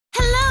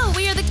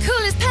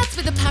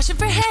Pets with a passion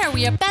for hair.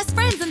 We are best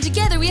friends and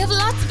together we have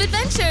lots of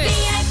adventures.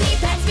 VIP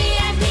Pets,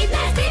 VIP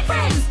Pets, be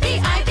friends.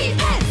 VIP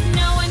Pets.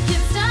 No one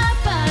can stop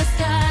us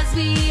cause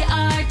we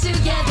are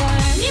together.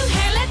 New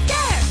hair, let's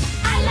scare.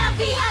 I love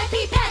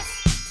VIP Pets.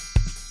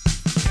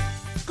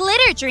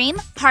 Glitter Dream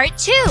Part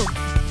 2.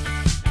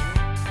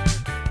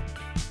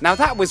 Now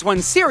that was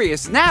one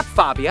serious nap,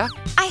 Fabia.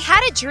 I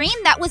had a dream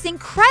that was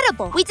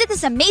incredible. We did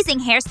this amazing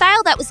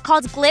hairstyle that was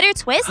called Glitter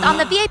Twist on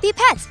the VIP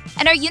Pets.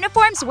 And our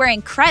uniforms were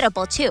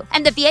incredible too.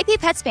 And the VIP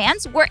Pets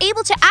fans were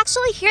able to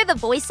actually hear the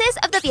voices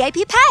of the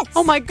VIP Pets.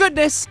 Oh my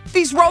goodness,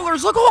 these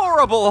rollers look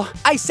horrible.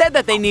 I said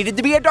that they needed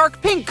to be a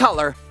dark pink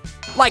color.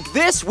 Like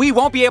this, we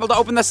won't be able to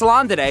open the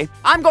salon today.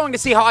 I'm going to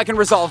see how I can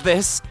resolve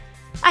this.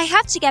 I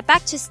have to get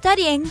back to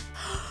studying.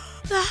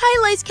 The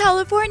highlights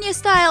California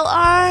style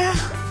are...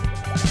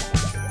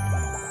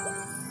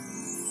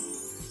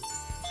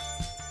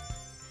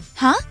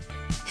 Huh?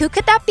 Who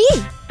could that be?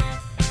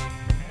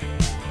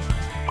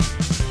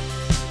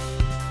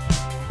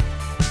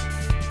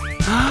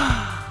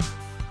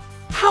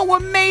 How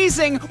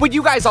amazing! Would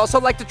you guys also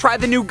like to try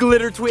the new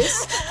glitter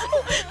twist?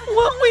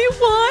 What we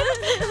want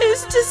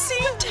is to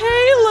see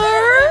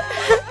Taylor.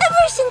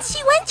 Ever since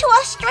she went to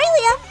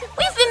Australia,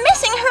 we've been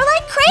missing her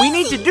like crazy. We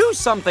need to do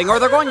something or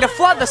they're going to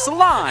flood the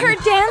salon. Her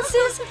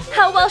dances,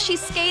 how well she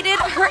skated,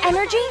 her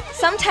energy.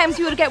 Sometimes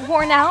we would get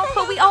worn out,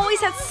 but we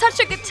always had such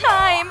a good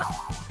time.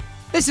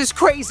 This is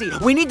crazy.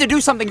 We need to do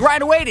something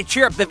right away to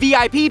cheer up the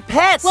VIP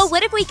Pets. Well,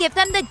 what if we give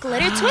them the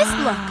glitter twist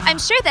look? I'm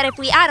sure that if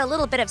we add a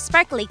little bit of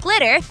sparkly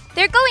glitter,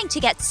 they're going to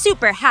get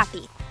super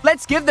happy.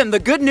 Let's give them the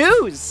good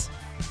news.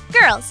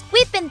 Girls,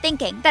 we've been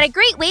thinking that a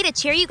great way to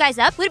cheer you guys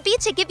up would be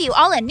to give you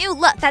all a new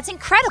look that's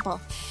incredible.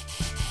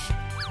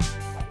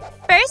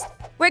 First,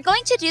 we're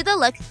going to do the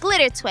look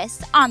Glitter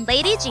Twist on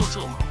Lady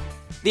Gigi.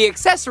 The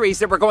accessories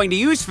that we're going to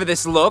use for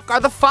this look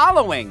are the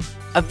following: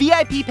 a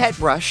VIP Pet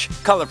brush,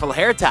 colorful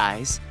hair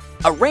ties,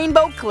 a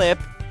rainbow clip,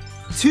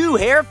 2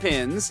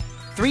 hairpins,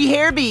 3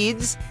 hair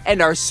beads,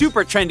 and our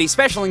super trendy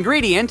special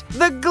ingredient,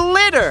 the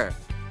glitter.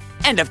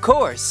 And of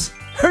course,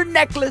 her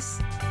necklace.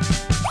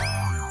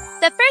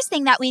 The first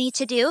thing that we need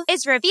to do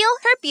is reveal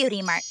her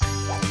beauty mark.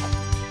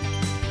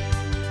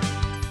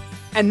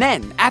 And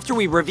then, after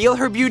we reveal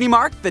her beauty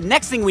mark, the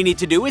next thing we need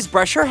to do is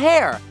brush her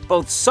hair,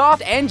 both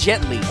soft and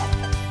gently.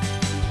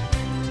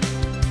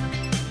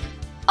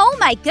 Oh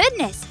my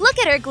goodness, look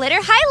at her glitter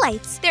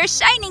highlights. They're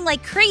shining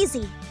like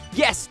crazy.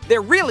 Yes,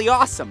 they're really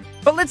awesome.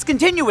 But let's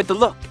continue with the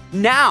look.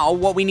 Now,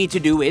 what we need to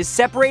do is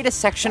separate a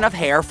section of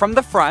hair from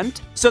the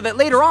front so that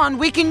later on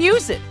we can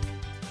use it.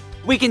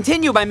 We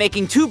continue by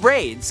making 2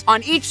 braids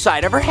on each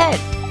side of her head.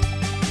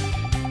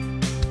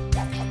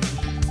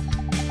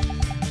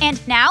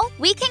 And now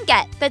we can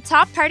get the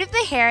top part of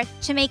the hair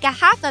to make a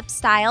half-up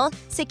style,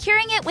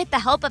 securing it with the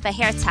help of a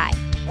hair tie.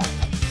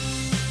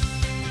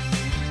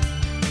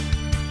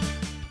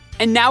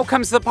 And now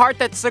comes the part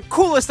that's the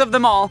coolest of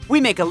them all. We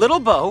make a little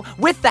bow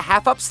with the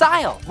half-up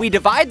style. We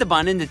divide the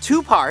bun into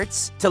 2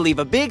 parts to leave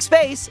a big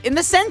space in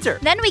the center.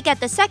 Then we get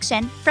the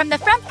section from the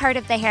front part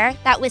of the hair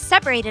that was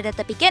separated at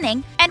the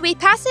beginning, and we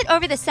pass it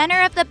over the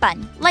center of the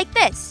bun, like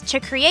this,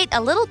 to create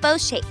a little bow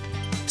shape.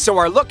 So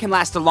our look can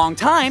last a long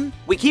time.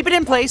 We keep it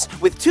in place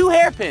with 2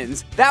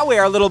 hairpins. That way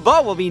our little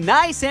bow will be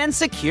nice and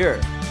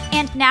secure.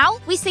 And now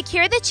we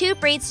secure the 2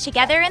 braids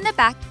together in the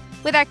back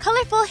with our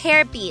colorful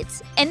hair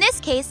beads. In this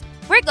case,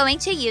 we're going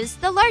to use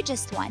the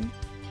largest one.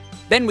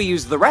 Then we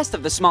use the rest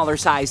of the smaller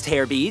sized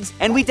hair beads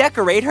and we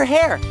decorate her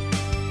hair.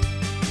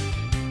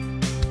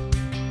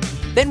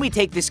 Then we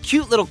take this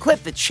cute little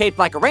clip that's shaped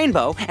like a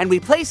rainbow and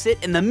we place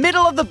it in the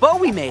middle of the bow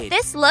we made.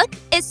 This look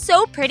is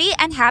so pretty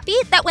and happy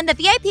that when the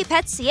VIP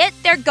Pets see it,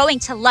 they're going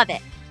to love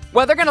it.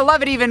 Well, they're gonna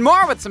love it even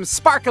more with some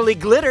sparkly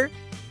glitter.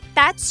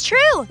 That's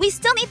true. We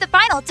still need the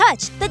final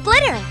touch, the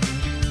glitter.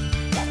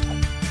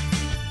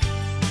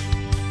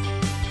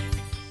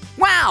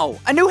 Wow,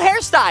 a new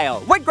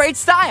hairstyle! What great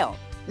style!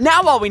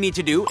 Now all we need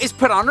to do is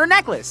put on her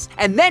necklace,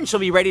 and then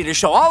she'll be ready to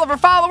show all of her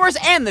followers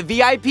and the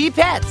VIP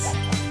Pets.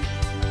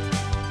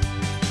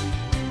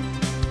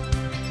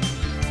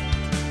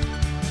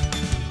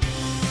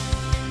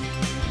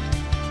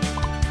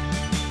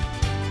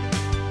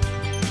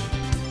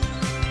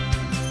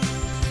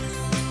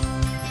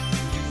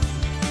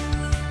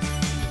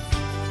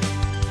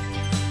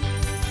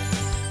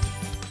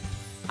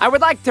 I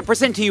would like to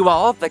present to you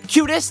all the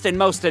cutest and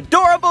most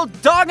adorable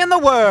dog in the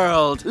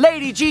world,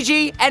 Lady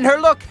Gigi and her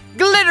look,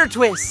 Glitter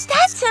Twist.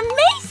 That's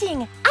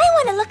amazing! I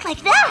want to look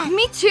like that.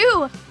 Me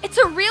too. It's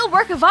a real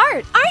work of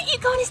art. Aren't you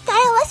going to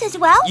style us as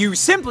well? You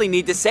simply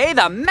need to say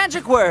the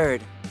magic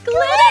word.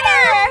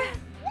 Glitter!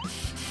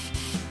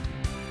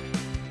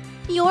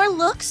 Your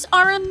looks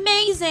are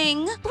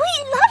amazing. We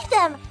love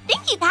them.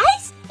 Thank you,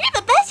 guys. You're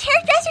the best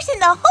hairdressers in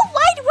the whole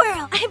wide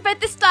world. I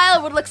bet this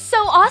style would look so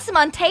awesome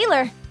on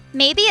Taylor.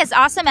 Maybe as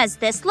awesome as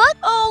this look?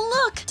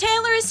 Oh, look,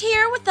 Taylor is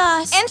here with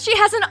us. And she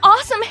has an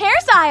awesome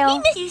hairstyle. We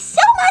miss you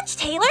so much,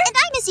 Taylor. And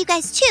I miss you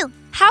guys too.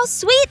 How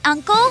sweet,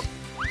 Uncle.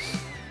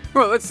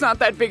 Well, it's not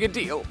that big a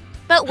deal.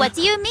 But what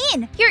do you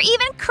mean? You're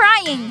even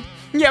crying.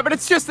 Yeah, but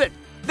it's just that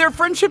Their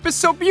friendship is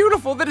so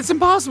beautiful that it's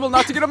impossible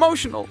not to get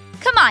emotional.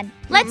 Come on,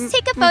 let's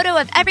take a photo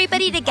of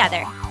everybody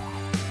together.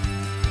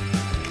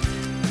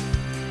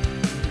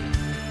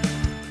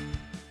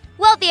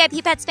 Well,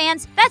 VIP Pets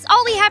fans, that's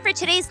all we have for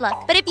today's look.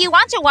 But if you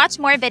want to watch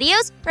more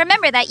videos,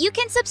 remember that you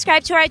can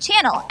subscribe to our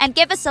channel and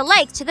give us a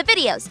like to the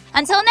videos.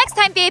 Until next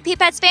time, VIP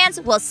Pets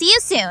fans, we'll see you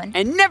soon.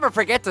 And never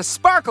forget to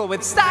sparkle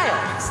with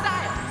style.